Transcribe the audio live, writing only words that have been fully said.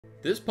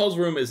This puzzle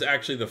room is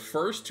actually the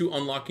first to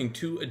unlocking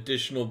 2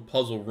 additional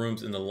puzzle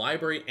rooms in the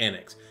Library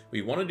Annex. What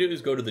you want to do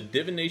is go to the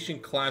Divination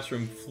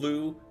Classroom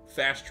Floo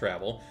Fast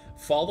Travel,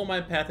 follow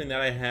my pathing that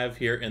I have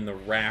here in the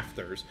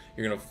rafters.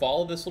 You're going to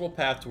follow this little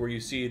path to where you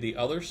see the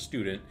other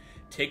student,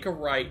 take a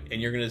right,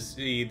 and you're going to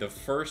see the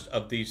first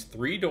of these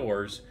 3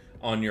 doors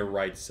on your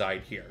right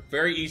side here.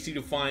 Very easy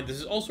to find. This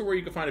is also where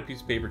you can find a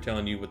piece of paper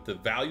telling you what the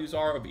values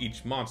are of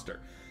each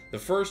monster. The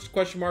first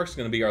question mark is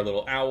going to be our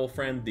little owl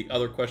friend. The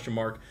other question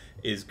mark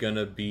is going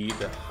to be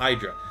the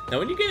Hydra. Now,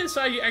 when you get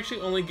inside, you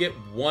actually only get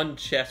 1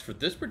 chest for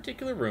this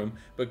particular room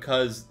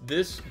because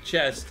this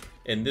chest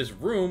in this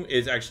room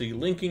is actually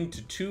linking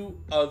to 2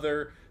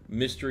 other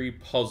mystery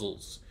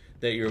puzzles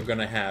that you're going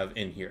to have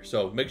in here.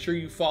 So make sure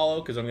you follow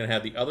because I'm going to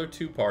have the other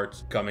 2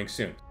 parts coming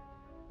soon.